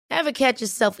Ever catch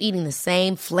yourself eating the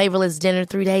same flavorless dinner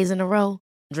 3 days in a row?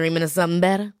 Dreaming of something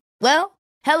better? Well,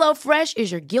 HelloFresh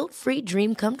is your guilt-free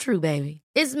dream come true, baby.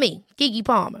 It's me, Keke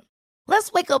Palmer.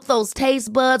 Let's wake up those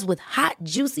taste buds with hot,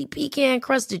 juicy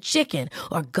pecan-crusted chicken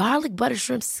or garlic butter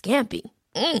shrimp scampi.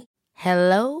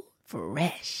 Hello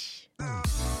Fresh.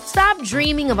 Stop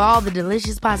dreaming of all the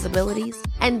delicious possibilities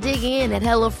and dig in at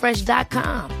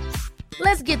HelloFresh.com.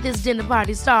 Let's get this dinner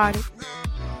party started.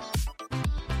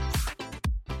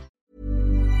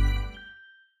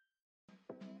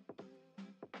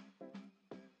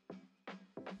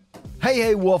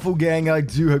 Hey Waffle Gang, I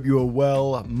do hope you are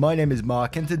well. My name is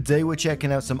Mark and today we're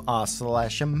checking out some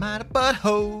r/mad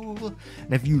butthole.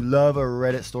 And if you love a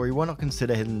Reddit story, why not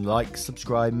consider hitting like,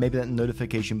 subscribe, maybe that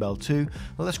notification bell too.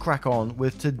 Well, let's crack on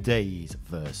with today's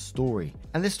first story.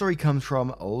 And this story comes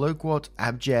from Loquat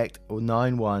Abject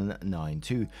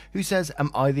 9192, who says, am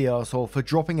I the arsehole for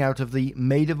dropping out of the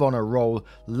Maid of Honor role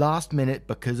last minute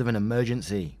because of an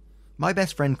emergency? My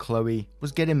best friend Chloe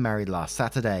was getting married last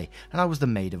Saturday and I was the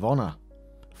maid of honor.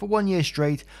 For 1 year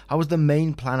straight, I was the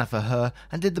main planner for her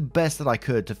and did the best that I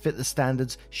could to fit the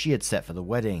standards she had set for the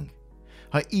wedding.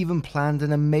 I even planned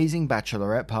an amazing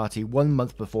bachelorette party 1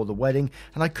 month before the wedding,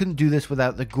 and I couldn't do this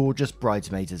without the gorgeous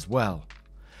bridesmaids as well.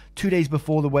 2 days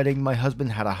before the wedding, my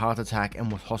husband had a heart attack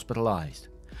and was hospitalized.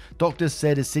 Doctors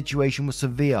said his situation was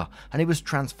severe and he was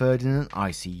transferred in an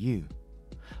ICU.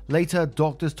 Later,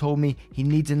 doctors told me he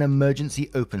needs an emergency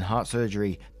open heart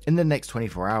surgery in the next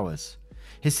 24 hours.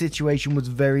 His situation was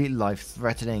very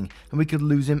life-threatening and we could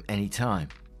lose him any time.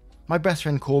 My best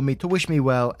friend called me to wish me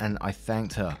well and I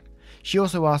thanked her. She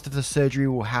also asked if the surgery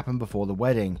will happen before the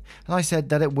wedding, and I said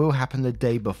that it will happen the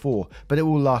day before, but it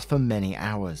will last for many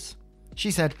hours.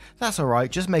 She said, that's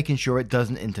alright, just making sure it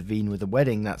doesn't intervene with the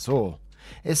wedding, that's all.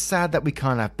 It's sad that we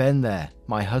can't have Ben there,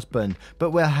 my husband,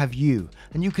 but we'll have you,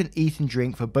 and you can eat and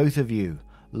drink for both of you.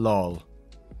 Lol.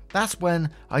 That's when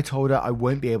I told her I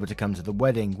won't be able to come to the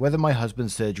wedding, whether my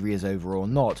husband's surgery is over or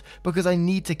not, because I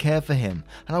need to care for him,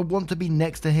 and I want to be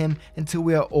next to him until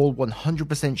we are all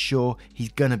 100% sure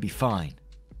he's gonna be fine.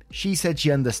 She said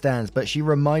she understands, but she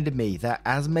reminded me that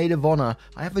as maid of honor,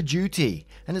 I have a duty,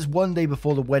 and it's 1 day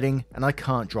before the wedding, and I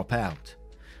can't drop out.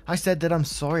 I said that I'm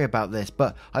sorry about this,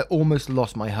 but I almost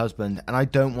lost my husband and I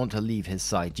don't want to leave his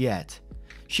side yet.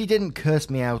 She didn't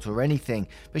curse me out or anything,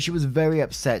 but she was very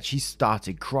upset. She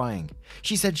started crying.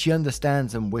 She said she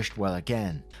understands and wished well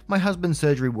again. My husband's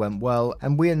surgery went well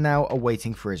and we are now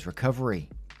awaiting for his recovery.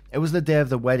 It was the day of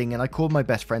the wedding and I called my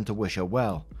best friend to wish her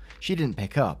well. She didn't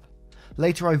pick up.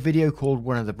 Later I video called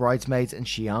one of the bridesmaids and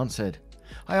she answered.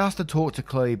 I asked to talk to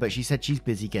Chloe, but she said she's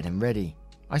busy getting ready.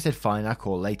 I said fine, I'll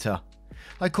call later.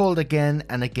 I called again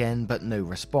and again, but no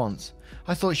response.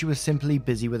 I thought she was simply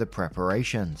busy with the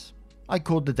preparations. I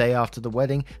called the day after the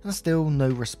wedding and still no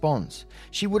response.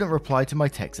 She wouldn't reply to my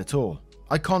texts at all.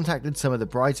 I contacted some of the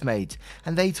bridesmaids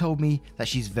and they told me that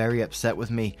she's very upset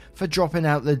with me for dropping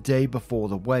out the day before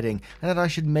the wedding and that I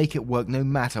should make it work no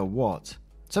matter what.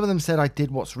 Some of them said I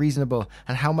did what's reasonable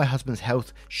and how my husband's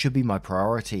health should be my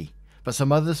priority. But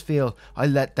some others feel I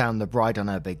let down the bride on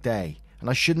her big day, and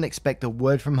I shouldn't expect a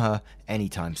word from her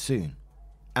anytime soon.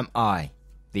 Am I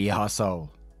the arsehole?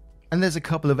 And there's a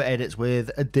couple of edits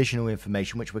with additional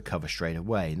information which we'll cover straight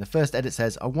away. And the first edit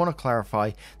says, I want to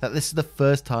clarify that this is the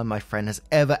first time my friend has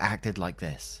ever acted like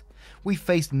this. We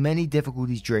faced many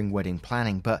difficulties during wedding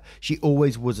planning, but she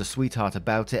always was a sweetheart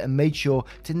about it and made sure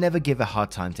to never give a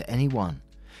hard time to anyone.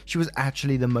 She was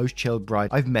actually the most chilled bride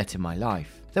I've met in my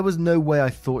life. There was no way I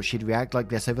thought she'd react like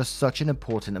this over such an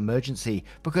important emergency,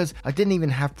 because I didn't even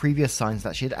have previous signs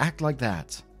that she'd act like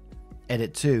that.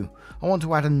 Edit 2. I want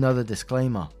to add another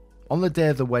disclaimer. On the day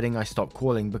of the wedding I stopped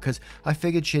calling because I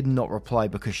figured she'd not reply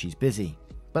because she's busy.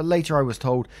 But later I was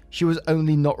told she was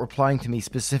only not replying to me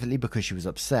specifically because she was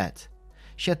upset.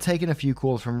 She had taken a few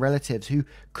calls from relatives who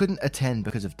couldn't attend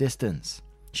because of distance.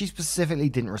 She specifically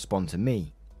didn't respond to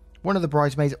me. One of the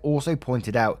bridesmaids also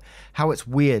pointed out how it's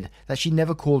weird that she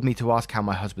never called me to ask how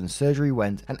my husband's surgery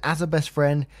went, and as a best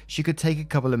friend, she could take a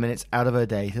couple of minutes out of her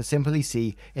day to simply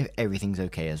see if everything's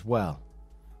okay as well.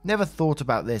 Never thought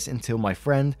about this until my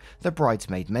friend, the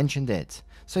bridesmaid, mentioned it,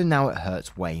 so now it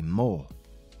hurts way more.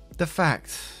 The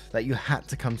fact that you had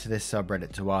to come to this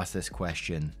subreddit to ask this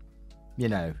question,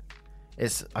 I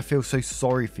feel so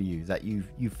sorry for you that you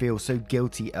feel so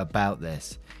guilty about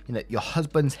this. Your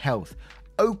husband's health,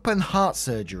 open heart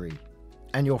surgery,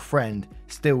 and your friend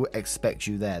still expects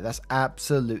you there. That's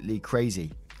absolutely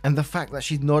crazy. And the fact that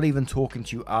she's not even talking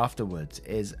to you afterwards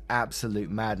is absolute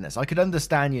madness. I could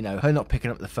understand, her not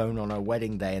picking up the phone on her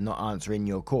wedding day and not answering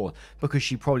your call because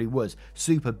she probably was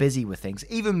super busy with things,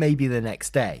 even maybe the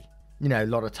next day. a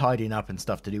lot of tidying up and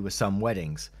stuff to do with some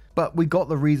weddings. But we got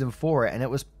the reason for it, and it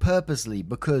was purposely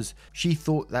because she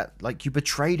thought that, you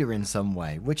betrayed her in some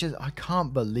way, which is, I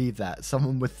can't believe that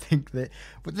someone would think that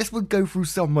this would go through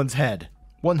someone's head.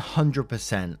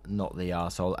 100% not the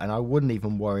arsehole, and I wouldn't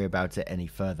even worry about it any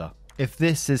further. If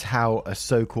this is how a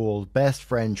so-called best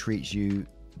friend treats you,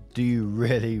 do you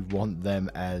really want them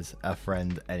as a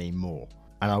friend anymore?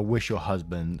 And I wish your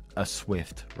husband a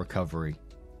swift recovery.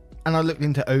 And I looked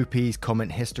into OP's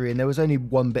comment history, and there was only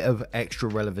one bit of extra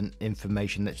relevant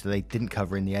information that they didn't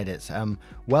cover in the edits.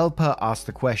 Welper asked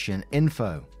the question,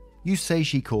 info, you say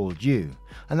she called you,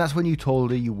 and that's when you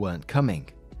told her you weren't coming.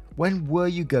 When were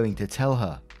you going to tell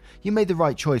her? You made the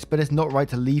right choice, but it's not right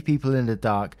to leave people in the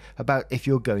dark about if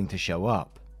you're going to show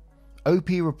up. OP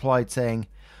replied saying,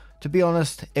 to be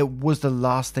honest, it was the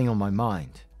last thing on my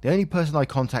mind. The only person I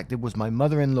contacted was my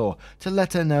mother-in-law to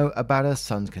let her know about her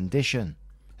son's condition.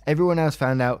 Everyone else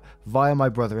found out via my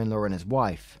brother-in-law and his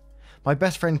wife. My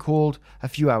best friend called a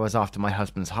few hours after my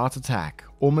husband's heart attack,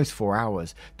 almost 4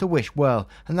 hours, to wish well,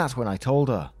 and that's when I told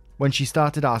her, when she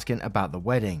started asking about the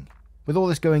wedding. With all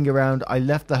this going around, I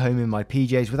left the home in my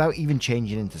PJs without even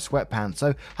changing into sweatpants,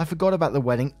 so I forgot about the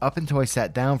wedding up until I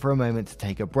sat down for a moment to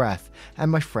take a breath,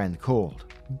 and my friend called.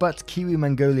 But Kiwi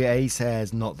Mongolia A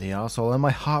says, not the arsehole, and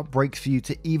my heart breaks for you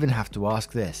to even have to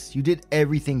ask this. You did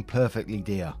everything perfectly,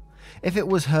 dear. If it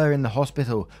was her in the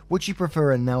hospital, would she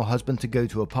prefer her now husband to go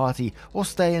to a party or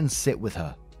stay and sit with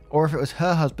her? Or if it was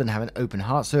her husband having open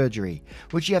heart surgery,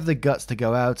 would she have the guts to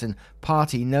go out and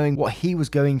party knowing what he was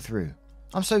going through?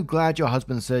 I'm so glad your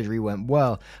husband's surgery went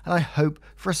well, and I hope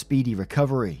for a speedy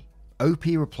recovery. OP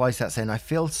replies that saying, I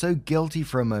feel so guilty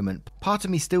for a moment. Part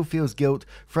of me still feels guilt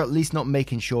for at least not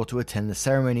making sure to attend the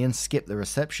ceremony and skip the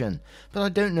reception, but I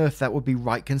don't know if that would be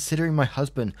right considering my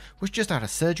husband was just out of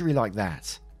surgery like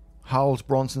that. Harles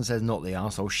Bronson says, not the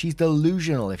arsehole. She's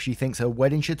delusional if she thinks her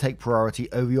wedding should take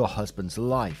priority over your husband's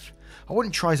life. I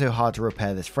wouldn't try so hard to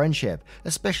repair this friendship,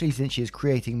 especially since she is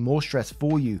creating more stress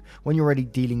for you when you're already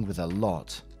dealing with a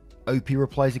lot. OP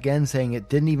replies again saying, it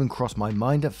didn't even cross my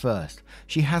mind at first.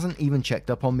 She hasn't even checked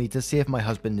up on me to see if my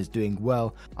husband is doing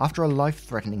well after a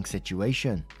life-threatening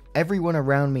situation. Everyone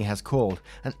around me has called,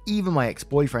 and even my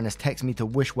ex-boyfriend has texted me to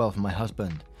wish well for my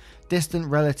husband. Distant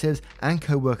relatives and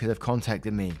co-workers have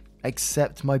contacted me,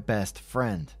 except my best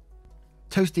friend.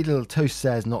 Toasty Little Toast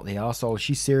says, not the arsehole,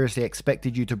 she seriously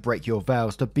expected you to break your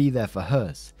vows to be there for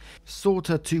hers.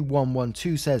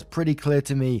 Sorter2112 says, pretty clear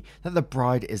to me that the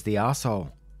bride is the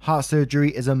arsehole. Heart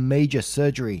surgery is a major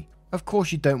surgery. Of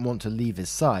course you don't want to leave his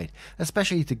side,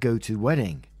 especially to go to the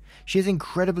wedding. She is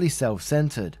incredibly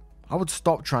self-centered. I would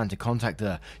stop trying to contact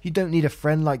her. You don't need a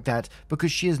friend like that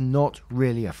because she is not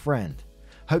really a friend.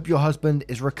 Hope your husband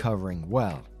is recovering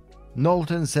well.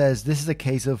 Knowlton says, this is a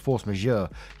case of force majeure.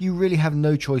 You really have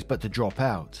no choice but to drop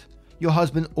out. Your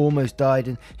husband almost died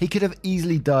and he could have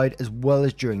easily died as well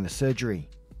as during the surgery.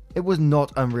 It was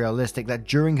not unrealistic that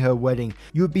during her wedding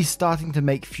you would be starting to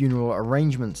make funeral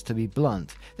arrangements, to be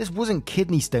blunt. This wasn't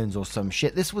kidney stones or some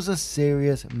shit, this was a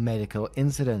serious medical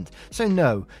incident. So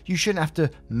no, you shouldn't have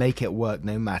to make it work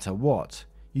no matter what.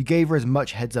 You gave her as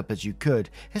much heads up as you could.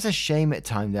 It's a shame it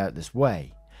timed out this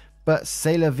way. But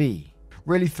c'est la vie.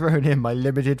 Really throwing in my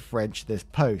limited French this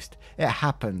post. It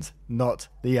happens, not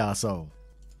the arsehole.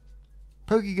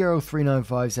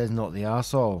 Pokegirl395 says, not the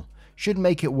arsehole. Should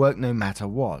make it work no matter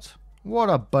what.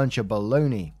 What a bunch of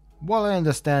baloney. While I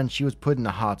understand she was put in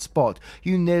a hard spot,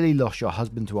 you nearly lost your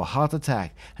husband to a heart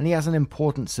attack and he has an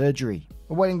important surgery.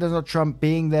 A wedding does not trump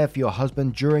being there for your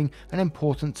husband during an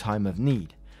important time of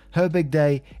need. Her big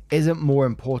day isn't more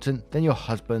important than your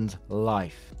husband's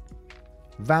life.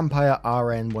 Vampire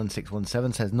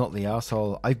RN1617 says, not the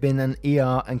arsehole. I've been an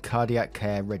ER and cardiac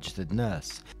care registered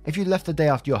nurse. If you left the day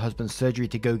after your husband's surgery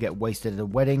to go get wasted at a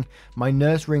wedding, my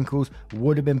nurse wrinkles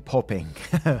would have been popping.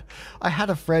 I had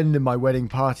a friend in my wedding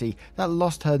party that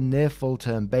lost her near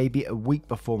full-term baby a week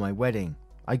before my wedding.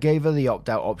 I gave her the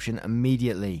opt-out option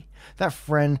immediately. That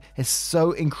friend is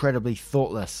so incredibly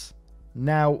thoughtless.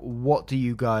 Now, what do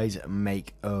you guys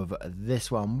make of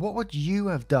this one? What would you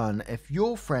have done if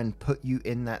your friend put you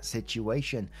in that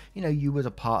situation? You know, you was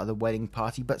a part of the wedding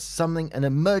party, but an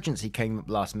emergency came up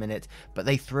last minute, but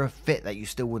they threw a fit that you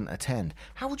still wouldn't attend.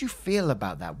 How would you feel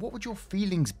about that? What would your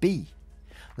feelings be?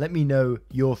 Let me know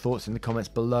your thoughts in the comments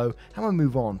below, and we'll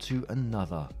move on to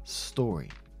another story.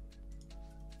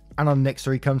 And our next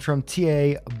story comes from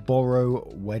TA Borrow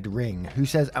Wed Ring, who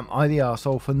says, am I the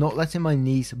arsehole for not letting my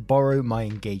niece borrow my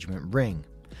engagement ring?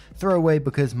 Throwaway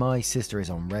because my sister is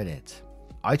on Reddit.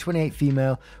 I, 28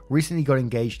 female, recently got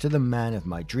engaged to the man of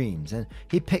my dreams, and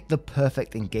he picked the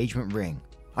perfect engagement ring.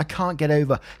 I can't get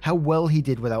over how well he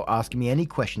did without asking me any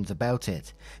questions about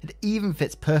it. It even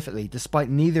fits perfectly despite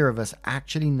neither of us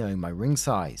actually knowing my ring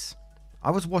size.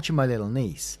 I was watching my little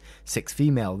niece, 6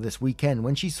 female, this weekend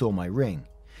when she saw my ring.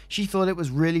 She thought it was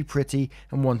really pretty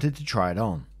and wanted to try it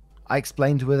on. I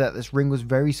explained to her that this ring was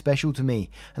very special to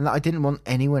me and that I didn't want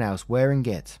anyone else wearing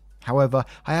it. However,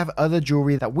 I have other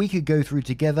jewelry that we could go through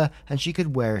together and she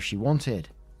could wear if she wanted.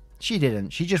 She didn't,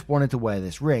 she just wanted to wear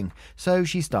this ring, so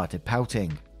she started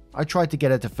pouting. I tried to get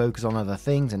her to focus on other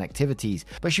things and activities,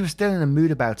 but she was still in a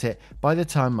mood about it by the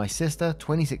time my sister,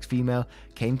 26 female,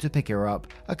 came to pick her up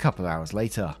a couple hours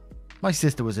later. My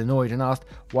sister was annoyed and asked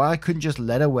why I couldn't just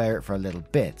let her wear it for a little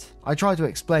bit. I tried to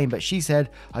explain, but she said,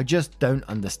 "I just don't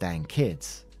understand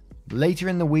kids." Later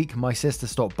in the week, my sister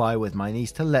stopped by with my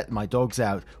niece to let my dogs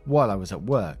out while I was at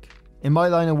work. In my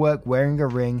line of work, wearing a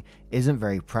ring isn't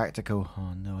very practical.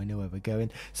 Oh no, I know where we're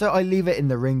going. So I leave it in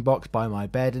the ring box by my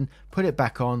bed and put it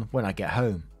back on when I get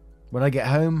home. When I get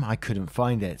home, I couldn't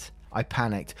find it. I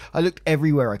panicked. I looked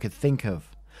everywhere I could think of.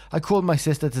 I called my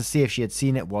sister to see if she had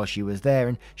seen it while she was there,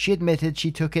 and she admitted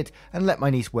she took it and let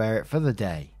my niece wear it for the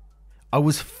day. I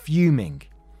was fuming.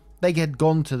 They had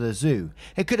gone to the zoo.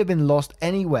 It could have been lost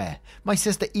anywhere. My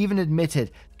sister even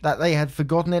admitted that they had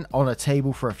forgotten it on a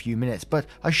table for a few minutes, but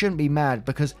I shouldn't be mad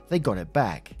because they got it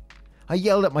back. I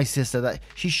yelled at my sister that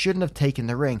she shouldn't have taken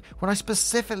the ring when I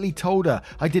specifically told her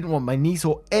I didn't want my niece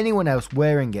or anyone else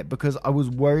wearing it because I was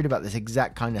worried about this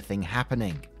exact kind of thing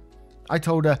happening. I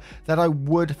told her that I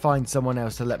would find someone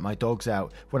else to let my dogs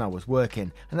out when I was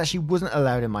working and that she wasn't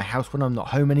allowed in my house when I'm not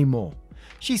home anymore.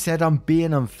 She said I'm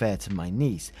being unfair to my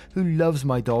niece, who loves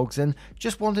my dogs and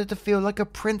just wanted to feel like a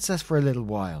princess for a little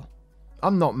while.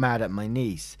 I'm not mad at my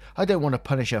niece. I don't want to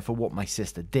punish her for what my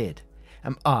sister did.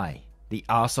 Am I the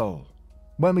arsehole?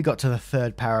 When we got to the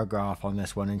third paragraph on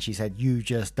this one and she said, "You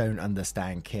just don't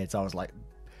understand kids," I was like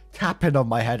tapping on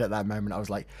my head at that moment. I was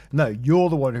like, no, you're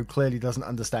the one who clearly doesn't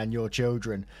understand your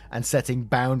children and setting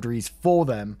boundaries for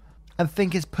them and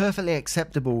think it's perfectly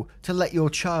acceptable to let your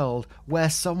child wear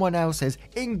someone else's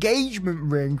engagement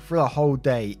ring for a whole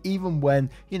day, even when,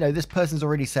 this person's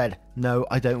already said, "No,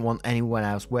 I don't want anyone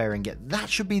else wearing it." That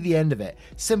should be the end of it.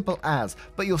 Simple as.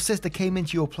 But your sister came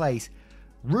into your place,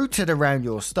 rooted around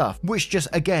your stuff, which just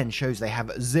again shows they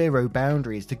have zero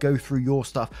boundaries to go through your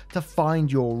stuff to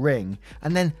find your ring,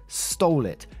 and then stole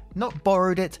it. Not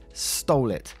borrowed it, stole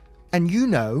it. And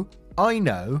I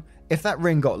know, if that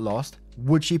ring got lost,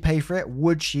 would she pay for it?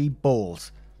 Would she?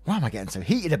 Balls. Why am I getting so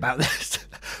heated about this?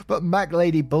 But Mac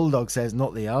Lady Bulldog says,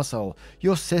 "Not the arsehole.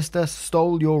 Your sister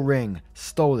stole your ring.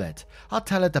 Stole it. I'll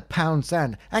tell her to pound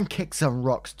sand and kick some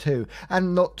rocks too,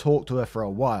 and not talk to her for a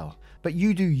while. But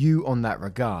you do you on that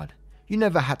regard. You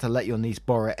never had to let your niece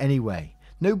borrow it anyway.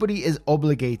 Nobody is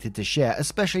obligated to share,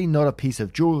 especially not a piece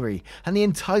of jewelry, and the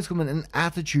entitlement and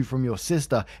attitude from your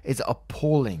sister is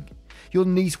appalling. Your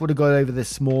niece would have got over this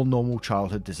small normal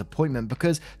childhood disappointment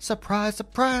because, surprise,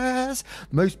 surprise,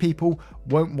 most people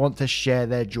won't want to share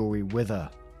their jewelry with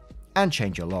her. And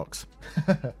change your locks."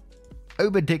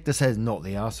 Oberdictor says, "Not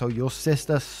the arsehole. Your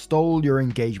sister stole your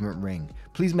engagement ring.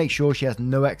 Please make sure she has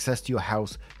no access to your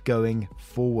house going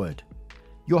forward."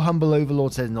 Your humble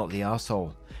overlord says, "Not the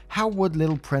arsehole. How would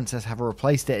little princess have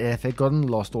replaced it if it had gotten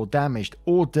lost or damaged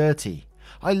or dirty?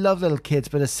 I love little kids,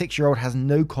 but a 6-year-old has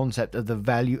no concept of the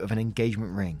value of an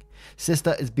engagement ring.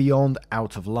 Sister is beyond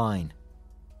out of line."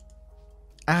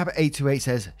 Ab828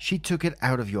 says, "She took it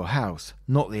out of your house.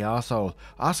 Not the arsehole.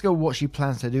 Ask her what she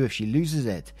plans to do if she loses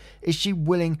it. Is she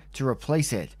willing to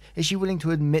replace it? Is she willing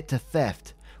to admit to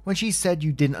theft? When she said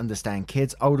you didn't understand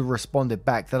kids, I would have responded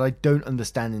back that I don't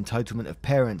understand entitlement of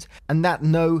parents, and that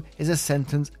no is a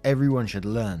sentence everyone should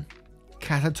learn."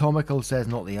 Catatomical says,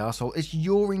 "Not the arsehole. It's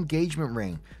your engagement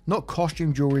ring, not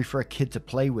costume jewelry for a kid to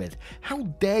play with. How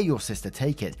dare your sister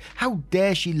take it? How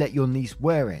dare she let your niece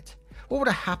wear it? What would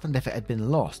have happened if it had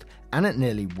been lost? And it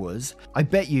nearly was. I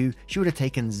bet you she would have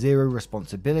taken zero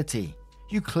responsibility.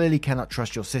 You clearly cannot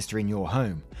trust your sister in your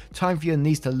home. Time for your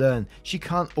niece to learn she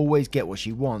can't always get what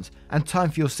she wants, and time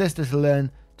for your sister to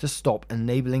learn to stop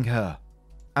enabling her."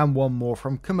 And one more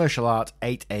from Commercial Art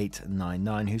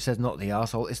 8899 who says, "Not the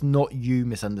arsehole. It's not you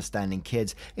misunderstanding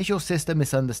kids. It's your sister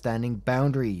misunderstanding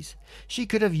boundaries. She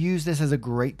could have used this as a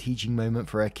great teaching moment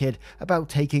for her kid about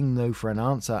taking no for an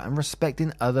answer and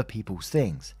respecting other people's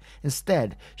things.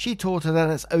 Instead, she taught her that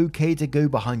it's okay to go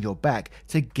behind your back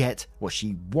to get what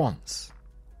she wants."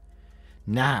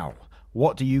 Now,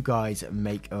 what do you guys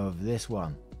make of this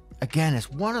one? Again, it's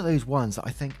one of those ones that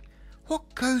I think,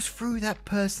 what goes through that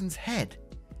person's head?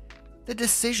 The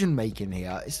decision making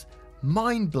here is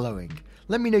mind blowing.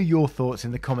 Let me know your thoughts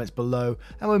in the comments below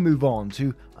and we'll move on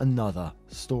to another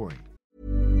story.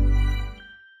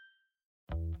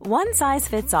 One size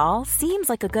fits all seems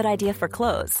like a good idea for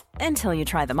clothes until you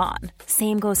try them on.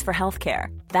 Same goes for healthcare.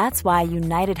 That's why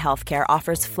United Healthcare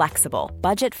offers flexible,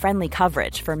 budget-friendly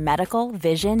coverage for medical,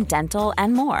 vision, dental,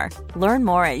 and more. Learn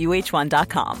more at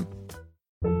uh1.com.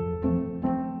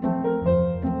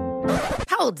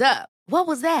 Hold up. What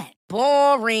was that?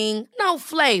 Boring. No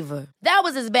flavor. That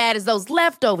was as bad as those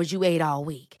leftovers you ate all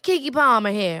week. Keke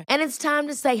Palmer here, and it's time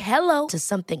to say hello to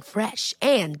something fresh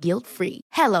and guilt-free.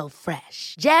 Hello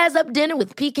Fresh. Jazz up dinner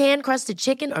with pecan-crusted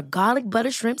chicken or garlic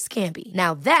butter shrimp scampi.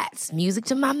 Now that's music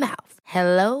to my mouth.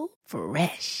 Hello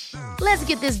Fresh. Let's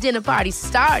get this dinner party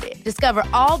started. Discover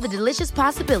all the delicious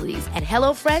possibilities at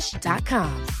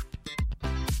hellofresh.com.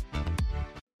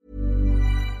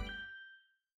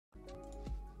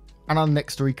 And our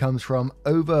next story comes from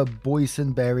Over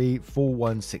Boysenberry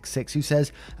 4166, who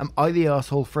says, am I the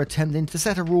asshole for attempting to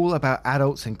set a rule about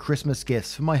adults and Christmas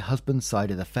gifts for my husband's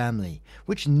side of the family,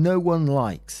 which no one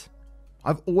likes?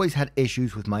 I've always had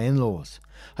issues with my in-laws.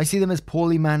 I see them as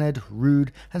poorly mannered,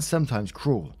 rude, and sometimes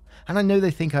cruel, and I know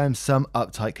they think I am some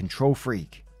uptight control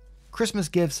freak. Christmas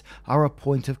gifts are a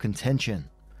point of contention.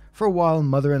 For a while,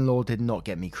 mother-in-law did not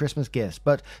get me Christmas gifts,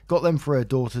 but got them for her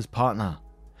daughter's partner.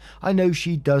 I know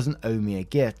she doesn't owe me a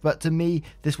gift, but to me,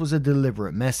 this was a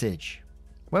deliberate message.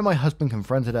 When my husband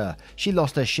confronted her, she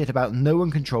lost her shit about no one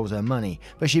controls her money,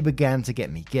 but she began to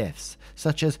get me gifts,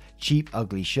 such as cheap,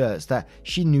 ugly shirts that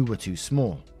she knew were too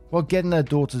small, while getting her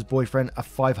daughter's boyfriend a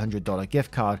 $500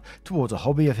 gift card towards a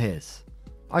hobby of his.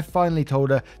 I finally told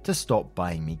her to stop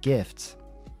buying me gifts.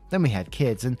 Then we had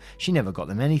kids and she never got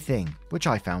them anything, which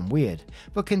I found weird,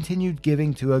 but continued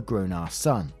giving to her grown-ass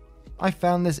son. I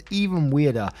found this even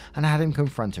weirder and had him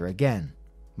confront her again.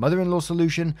 Mother-in-law's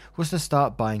solution was to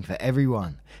start buying for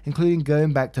everyone, including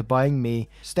going back to buying me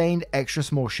stained extra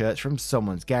small shirts from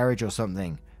someone's garage or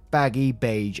something, baggy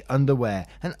beige underwear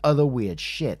and other weird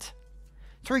shit.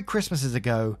 3 Christmases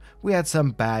ago, we had some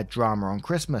bad drama on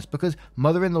Christmas because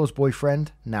mother-in-law's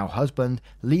boyfriend, now husband,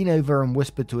 leaned over and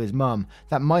whispered to his mum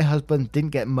that my husband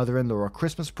didn't get mother-in-law a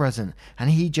Christmas present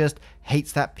and he just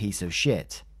hates that piece of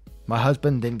shit. My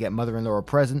husband didn't get mother-in-law a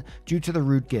present due to the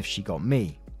rude gift she got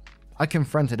me. I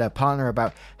confronted her partner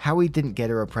about how he didn't get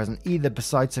her a present either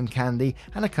besides some candy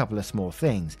and a couple of small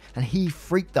things, and he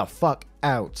freaked the fuck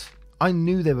out. I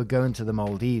knew they were going to the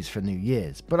Maldives for New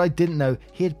Year's, but I didn't know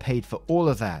he had paid for all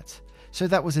of that. So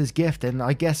that was his gift, and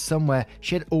I guess somewhere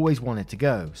she had always wanted to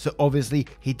go. So obviously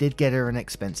he did get her an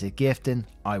expensive gift and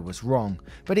I was wrong.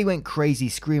 But he went crazy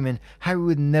screaming how he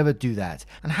would never do that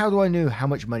and how do I know how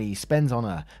much money he spends on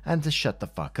her and to shut the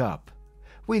fuck up.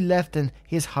 We left and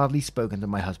he has hardly spoken to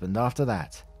my husband after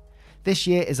that. This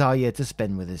year is our year to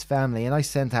spend with his family and I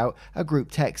sent out a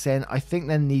group text saying I think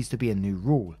there needs to be a new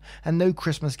rule and no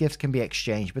Christmas gifts can be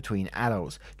exchanged between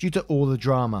adults due to all the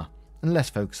drama and less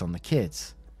focus on the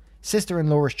kids.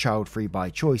 Sister-in-law is child-free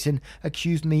by choice and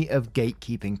accused me of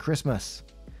gatekeeping Christmas.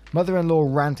 Mother-in-law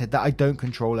ranted that I don't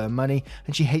control her money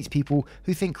and she hates people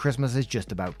who think Christmas is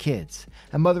just about kids.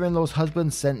 And mother-in-law's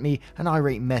husband sent me an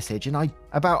irate message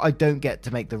about I don't get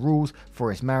to make the rules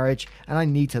for his marriage and I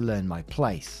need to learn my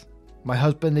place. My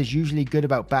husband is usually good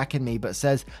about backing me but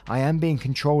says I am being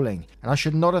controlling and I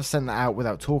should not have sent that out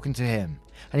without talking to him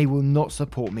and he will not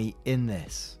support me in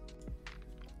this.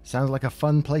 Sounds like a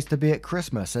fun place to be at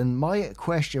Christmas, and my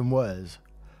question was,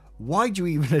 why do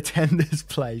you even attend this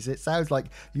place? It sounds like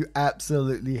you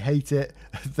absolutely hate it.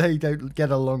 They don't get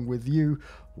along with you.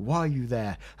 Why are you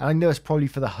there? And I know it's probably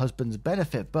for the husband's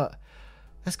benefit, but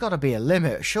there's got to be a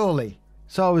limit, surely.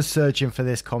 So I was searching for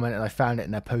this comment and I found it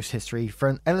in their post history for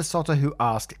an Elisota who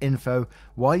asked info,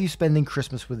 why are you spending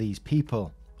Christmas with these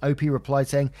people? OP replied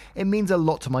saying, it means a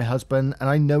lot to my husband and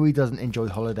I know he doesn't enjoy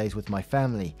holidays with my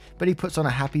family, but he puts on a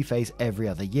happy face every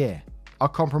other year. Our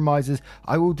compromises,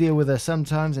 I will deal with her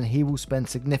sometimes and he will spend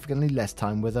significantly less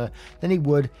time with her than he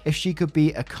would if she could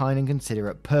be a kind and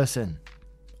considerate person.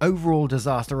 Overall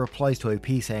Disaster replies to OP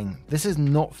saying, this is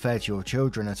not fair to your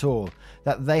children at all,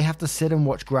 that they have to sit and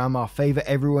watch grandma favour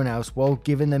everyone else while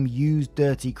giving them used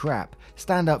dirty crap.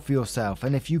 Stand up for yourself,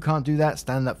 and if you can't do that,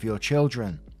 stand up for your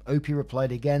children. OP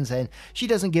replied again saying, she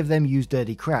doesn't give them used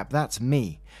dirty crap, that's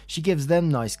me. She gives them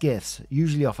nice gifts,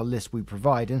 usually off a list we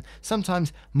provide, and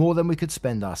sometimes more than we could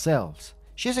spend ourselves.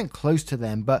 She isn't close to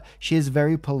them, but she is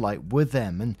very polite with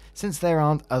them, and since there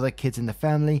aren't other kids in the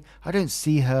family, I don't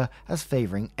see her as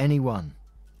favouring anyone.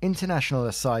 International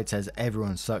Aside says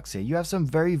everyone sucks here. You have some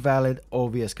very valid,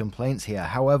 obvious complaints here.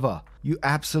 However, you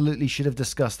absolutely should have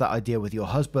discussed that idea with your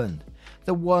husband,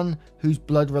 the one who's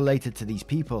blood related to these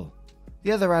people.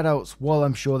 The other adults, while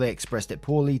I'm sure they expressed it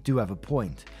poorly, do have a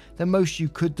point. The most you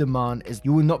could demand is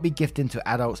you will not be gifted to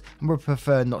adults and would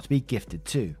prefer not to be gifted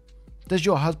to. Does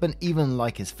your husband even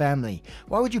like his family?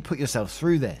 Why would you put yourself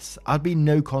through this? I'd be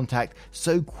no contact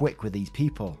so quick with these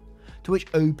people. To which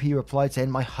OP replied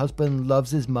saying, my husband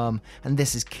loves his mum and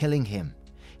this is killing him.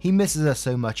 He misses her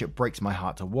so much it breaks my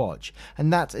heart to watch,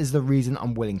 and that is the reason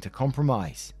I'm willing to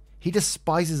compromise. He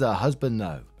despises her husband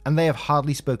though, and they have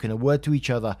hardly spoken a word to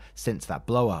each other since that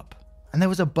blow up. And there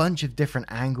was a bunch of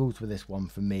different angles with this one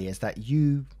for me, is that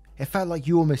it felt like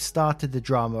you almost started the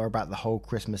drama about the whole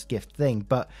Christmas gift thing,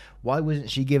 but why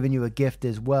wasn't she giving you a gift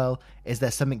as well? Is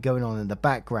there something going on in the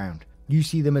background? You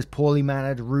see them as poorly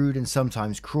mannered, rude, and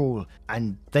sometimes cruel,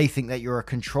 and they think that you're a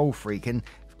control freak, and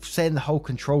saying the whole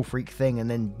control freak thing, and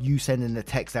then you sending the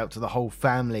text out to the whole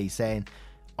family saying,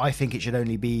 I think it should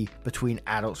only be between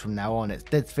adults from now on. It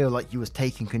did feel like you was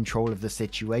taking control of the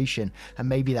situation, and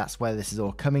maybe that's where this is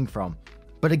all coming from.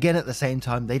 But again, at the same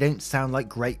time, they don't sound like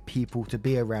great people to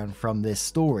be around from this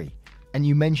story. And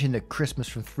you mentioned a Christmas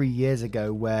from 3 years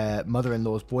ago where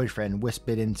mother-in-law's boyfriend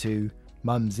whispered into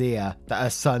mum's ear that her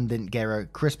son didn't get her a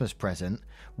Christmas present.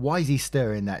 Why is he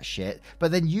stirring that shit?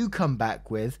 But then you come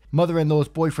back with mother-in-law's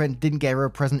boyfriend didn't get her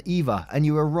a present either, and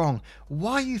you were wrong.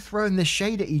 Why are you throwing this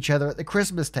shade at each other at the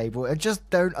Christmas table? I just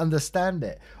don't understand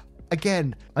it.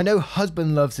 Again, I know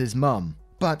husband loves his mum,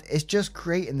 but it's just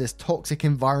creating this toxic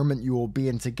environment you all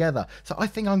being together. So I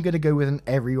think I'm going to go with an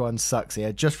everyone sucks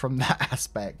here, just from that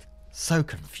aspect. So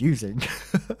confusing.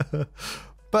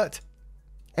 But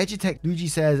Edutech Luigi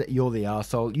says, you're the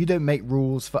arsehole. You don't make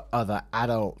rules for other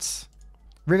adults.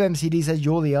 RivMCD says,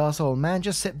 you're the arsehole. Man,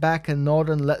 just sit back and nod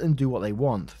and let them do what they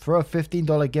want. Throw a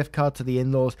 $15 gift card to the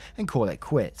in-laws and call it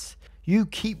quits. You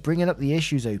keep bringing up the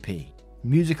issues, OP.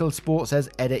 Musical Sport says,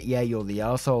 edit, yeah, you're the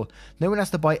arsehole. No one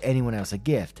has to buy anyone else a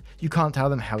gift. You can't tell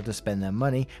them how to spend their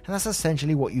money, and that's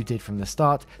essentially what you did from the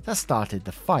start. That started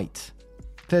the fight.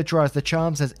 Third Tries the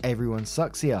Charm says, everyone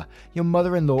sucks here. Your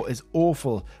mother-in-law is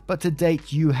awful, but to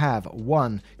date you have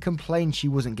 1. Complained she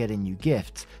wasn't getting you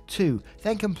gifts. 2.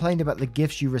 Then complained about the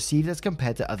gifts you received as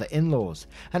compared to other in-laws,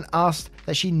 and asked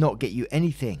that she not get you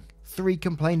anything. 3.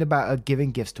 Complained about her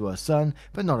giving gifts to her son,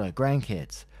 but not her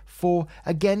grandkids. 4.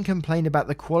 Again complained about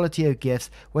the quality of gifts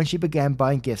when she began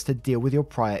buying gifts to deal with your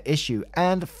prior issue.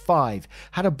 And 5.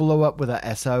 Had a blow up with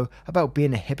her SO about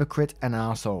being a hypocrite and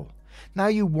arsehole. Now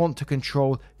you want to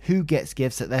control who gets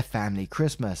gifts at their family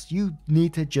Christmas. You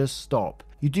need to just stop.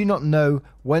 You do not know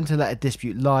when to let a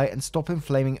dispute lie and stop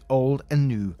inflaming old and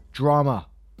new drama.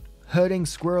 Herding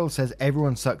Squirrel says,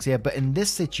 everyone sucks here, but in this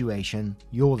situation,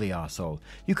 you're the arsehole.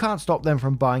 You can't stop them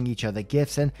from buying each other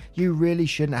gifts, and you really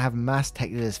shouldn't have mass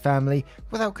texted his family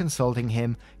without consulting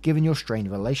him, given your strained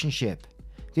relationship.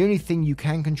 The only thing you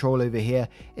can control over here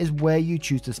is where you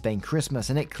choose to spend Christmas,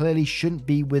 and it clearly shouldn't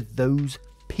be with those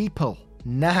people.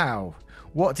 Now,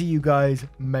 what do you guys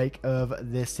make of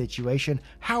this situation?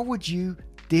 How would you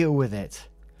deal with it?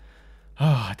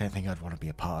 Oh, I don't think I'd want to be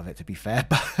a part of it, to be fair,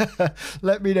 but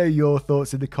let me know your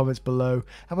thoughts in the comments below,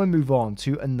 and we'll move on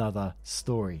to another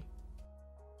story.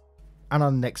 And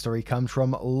our next story comes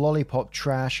from Lollipop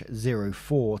Trash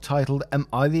 04, titled, Am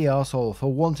I the Arsehole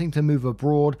for Wanting to Move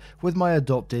Abroad with My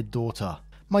Adopted Daughter?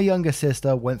 My younger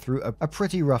sister went through a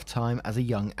pretty rough time as a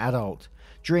young adult,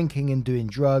 drinking and doing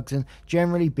drugs and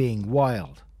generally being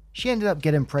wild. She ended up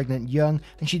getting pregnant young,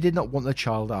 and she did not want the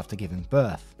child after giving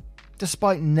birth.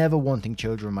 Despite never wanting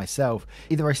children myself,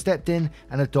 either I stepped in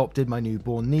and adopted my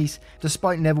newborn niece.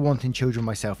 Despite never wanting children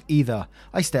myself either,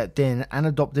 I stepped in and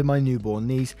adopted my newborn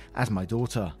niece as my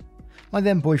daughter. My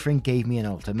then boyfriend gave me an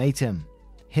ultimatum.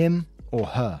 Him or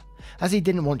her. As he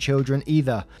didn't want children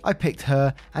either, I picked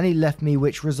her and he left me,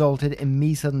 which resulted in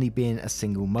me suddenly being a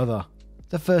single mother.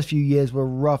 The first few years were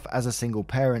rough as a single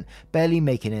parent, barely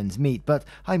making ends meet, but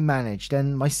I managed,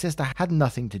 and my sister had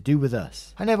nothing to do with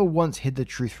us. I never once hid the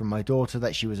truth from my daughter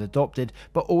that she was adopted,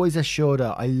 but always assured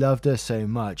her I loved her so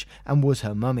much and was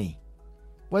her mummy.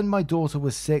 When my daughter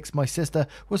was 6, my sister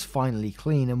was finally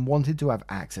clean and wanted to have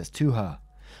access to her.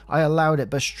 I allowed it,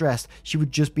 but stressed she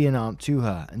would just be an aunt to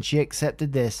her, and she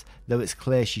accepted this, though it's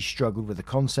clear she struggled with the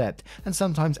concept and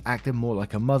sometimes acted more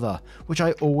like a mother, which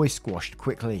I always squashed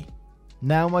quickly.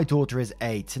 Now my daughter is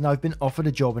 8 and I've been offered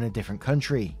a job in a different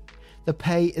country. The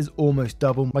pay is almost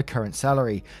double my current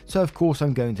salary, so of course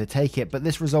I'm going to take it, but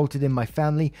this resulted in my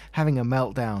family having a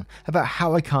meltdown about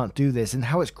how I can't do this and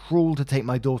how it's cruel to take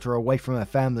my daughter away from her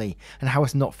family and how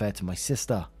it's not fair to my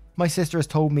sister. My sister has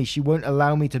told me she won't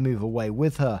allow me to move away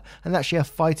with her and that she'll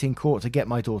fight in court to get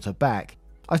my daughter back.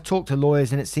 I've talked to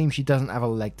lawyers and it seems she doesn't have a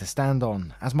leg to stand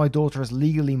on, as my daughter is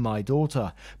legally my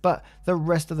daughter, but the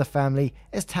rest of the family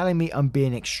is telling me I'm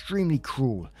being extremely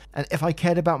cruel, and if I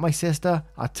cared about my sister,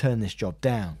 I'd turn this job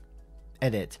down.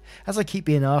 Edit. As I keep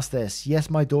being asked this, yes,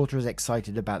 my daughter is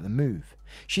excited about the move.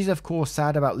 She's of course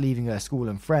sad about leaving her school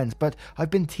and friends, but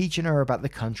I've been teaching her about the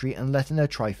country and letting her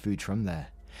try food from there.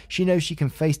 She knows she can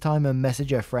FaceTime and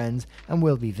message her friends and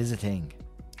will be visiting.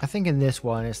 I think in this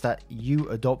one it's that you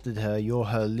adopted her, you're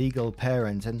her legal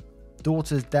parent, and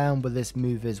daughter's down with this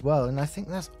move as well, and I think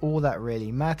that's all that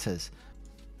really matters.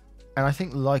 And I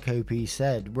think, like OP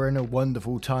said, we're in a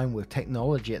wonderful time with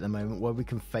technology at the moment where we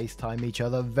can FaceTime each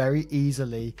other very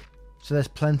easily, so there's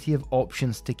plenty of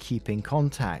options to keep in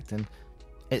contact, and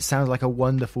it sounds like a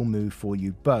wonderful move for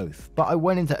you both. But I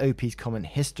went into OP's comment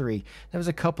history. There's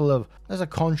a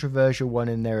controversial one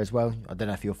in there as well. I don't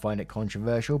know if you'll find it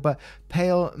controversial, but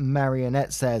Pale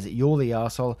Marionette says, "You're the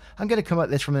arsehole. I'm going to come at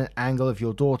this from an angle of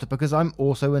your daughter because I'm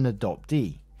also an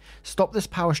adoptee. Stop this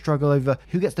power struggle over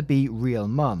who gets to be real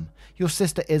mum. Your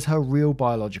sister is her real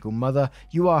biological mother.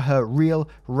 You are her real,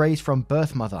 raised from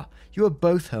birth mother. You are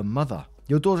both her mother.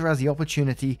 Your daughter has the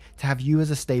opportunity to have you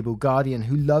as a stable guardian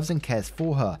who loves and cares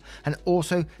for her, and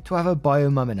also to have a bio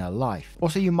mum in her life.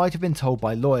 Also, you might have been told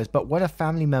by lawyers, but when a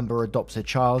family member adopts a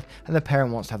child and the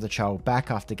parent wants to have the child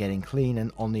back after getting clean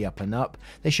and on the up and up,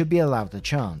 they should be allowed the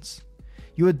chance.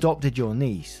 You adopted your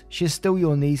niece. She is still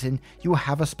your niece and you will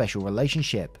have a special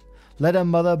relationship. Let her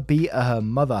mother be her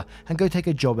mother and go take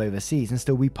a job overseas and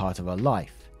still be part of her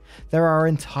life. There are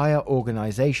entire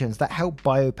organisations that help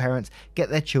bio parents get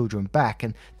their children back,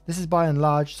 and this is by and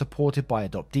large supported by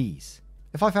adoptees.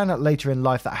 If I found out later in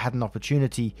life that I had an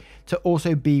opportunity to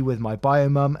also be with my bio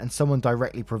mum and someone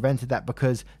directly prevented that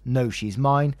because, no, she's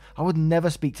mine, I would never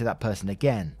speak to that person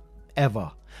again.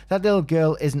 Ever. That little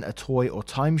girl isn't a toy or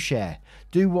timeshare.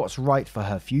 Do what's right for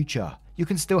her future. You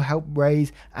can still help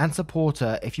raise and support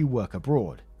her if you work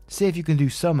abroad. See if you can do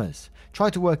summers. Try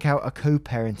to work out a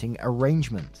co-parenting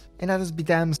arrangement." And Adams Be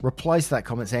Damned replies to that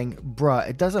comment saying, "Bruh,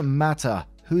 it doesn't matter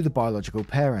who the biological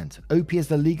parent. OP is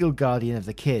the legal guardian of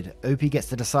the kid. OP gets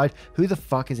to decide who the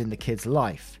fuck is in the kid's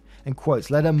life." And quotes,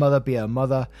 "Let her mother be her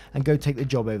mother and go take the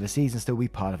job overseas and still be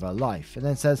part of her life." And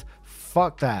then says,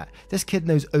 "Fuck that. This kid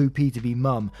knows OP to be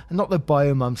mum and not the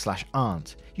bio mum /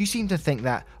 aunt. You seem to think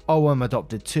that, oh, I'm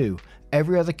adopted too.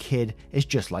 Every other kid is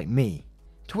just like me."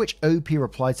 To which OP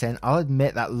replied saying, "I'll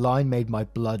admit that line made my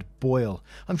blood boil.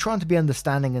 I'm trying to be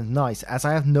understanding and nice as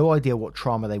I have no idea what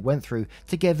trauma they went through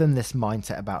to give them this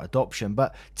mindset about adoption,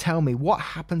 but tell me, what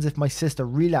happens if my sister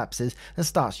relapses and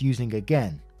starts using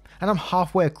again? And I'm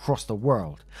halfway across the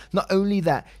world. Not only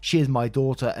that she is my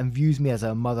daughter and views me as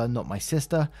her mother, not my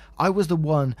sister, I was the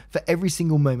one for every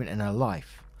single moment in her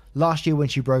life. Last year when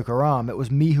she broke her arm, it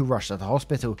was me who rushed her to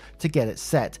hospital to get it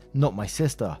set, not my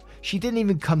sister. She didn't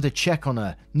even come to check on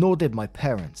her, nor did my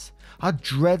parents. I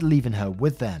dread leaving her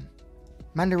with them."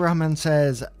 Mandy Rahman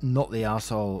says, "Not the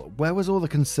arsehole. Where was all the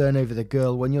concern over the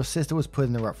girl when your sister was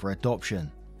putting her up for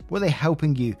adoption? Were they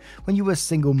helping you when you were a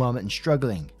single mum and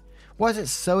struggling? Why is it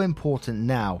so important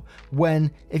now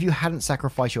when, if you hadn't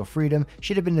sacrificed your freedom,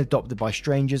 she'd have been adopted by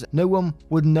strangers, no one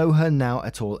would know her now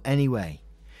at all anyway?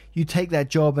 You take that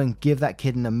job and give that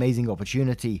kid an amazing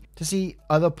opportunity to see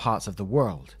other parts of the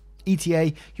world.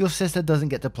 ETA, your sister doesn't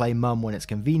get to play mum when it's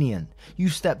convenient. You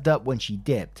stepped up when she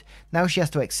dipped. Now she has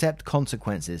to accept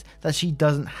consequences that she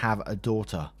doesn't have a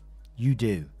daughter. You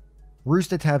do."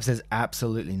 Rooster Tab says,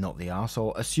 "Absolutely not the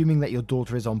arsehole, assuming that your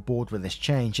daughter is on board with this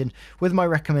change and with my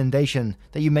recommendation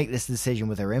that you make this decision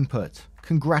with her input.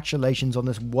 Congratulations on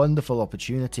this wonderful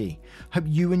opportunity. Hope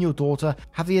you and your daughter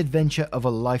have the adventure of a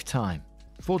lifetime."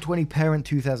 420 Parent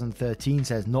 2013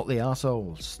 says, "Not the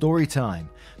arsehole. Story time.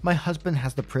 My husband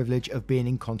has the privilege of being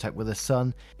in contact with a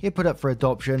son he had put up for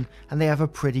adoption, and they have a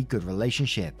pretty good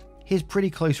relationship. He is pretty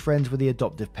close friends with the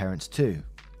adoptive parents too.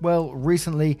 Well,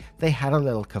 recently they had a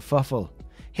little kerfuffle.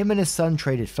 Him and his son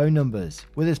traded phone numbers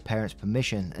with his parents'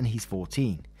 permission, and he's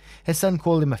 14. His son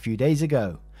called him a few days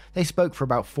ago. They spoke for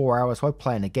about 4 hours while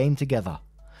playing a game together.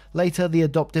 Later, the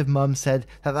adoptive mum said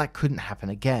that couldn't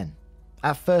happen again.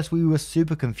 At first we were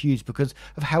super confused because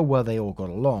of how well they all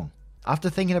got along. After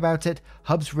thinking about it,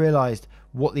 Hubs realised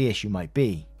what the issue might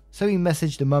be. So he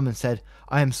messaged the mum and said,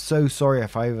 'I am so sorry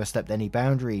if I overstepped any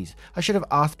boundaries. I should have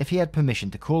asked if he had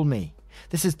permission to call me.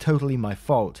 This is totally my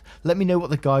fault. Let me know what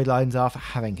the guidelines are for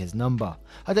having his number.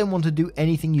 I don't want to do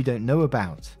anything you don't know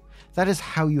about.' That is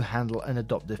how you handle an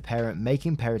adoptive parent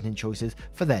making parenting choices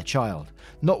for their child,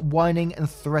 not whining and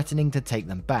threatening to take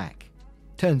them back.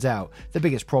 Turns out, the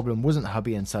biggest problem wasn't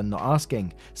hubby and son not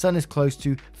asking. Son is close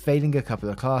to failing a couple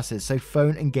of classes, so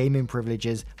phone and gaming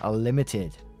privileges are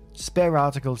limited. Spare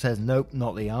article says nope,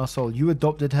 not the arsehole. You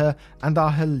adopted her and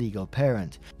are her legal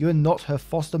parent. You are not her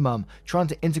foster mum trying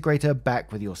to integrate her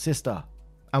back with your sister.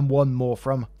 And one more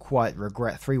from Quiet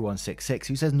Regret 3166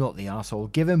 who says not the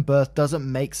arsehole. Giving birth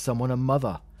doesn't make someone a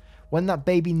mother. When that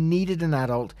baby needed an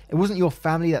adult, it wasn't your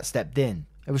family that stepped in.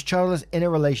 It was childless in a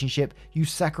relationship you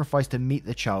sacrificed to meet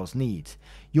the child's needs.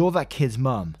 You're that kid's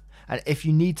mum, and if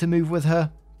you need to move with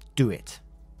her, do it.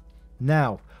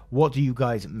 Now, what do you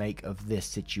guys make of this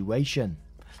situation?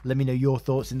 Let me know your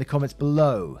thoughts in the comments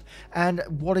below. And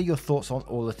what are your thoughts on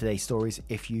all of today's stories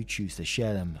if you choose to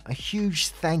share them? A huge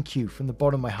thank you from the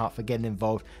bottom of my heart for getting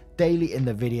involved daily in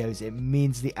the videos. It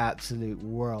means the absolute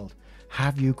world.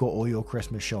 Have you got all your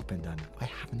Christmas shopping done? I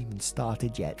haven't even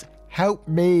started yet. Help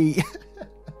me!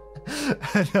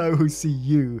 And I will see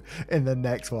you in the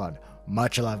next one.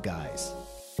 Much love, guys.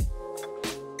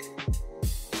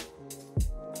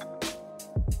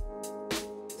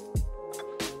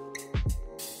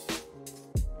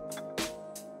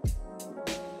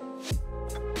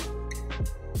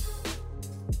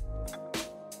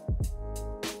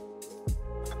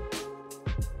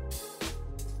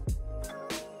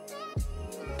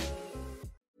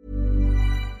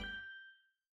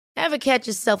 Ever catch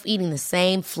yourself eating the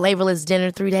same flavorless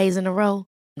dinner 3 days in a row?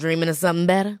 Dreaming of something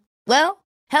better? Well,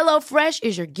 HelloFresh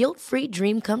is your guilt-free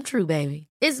dream come true, baby.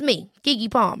 It's me, Keke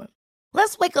Palmer.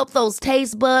 Let's wake up those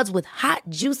taste buds with hot,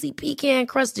 juicy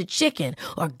pecan-crusted chicken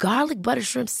or garlic butter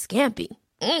shrimp scampi.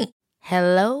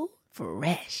 Hello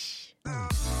Fresh.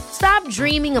 Stop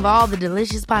dreaming of all the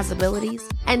delicious possibilities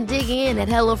and dig in at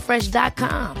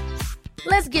HelloFresh.com.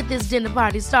 Let's get this dinner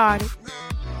party started.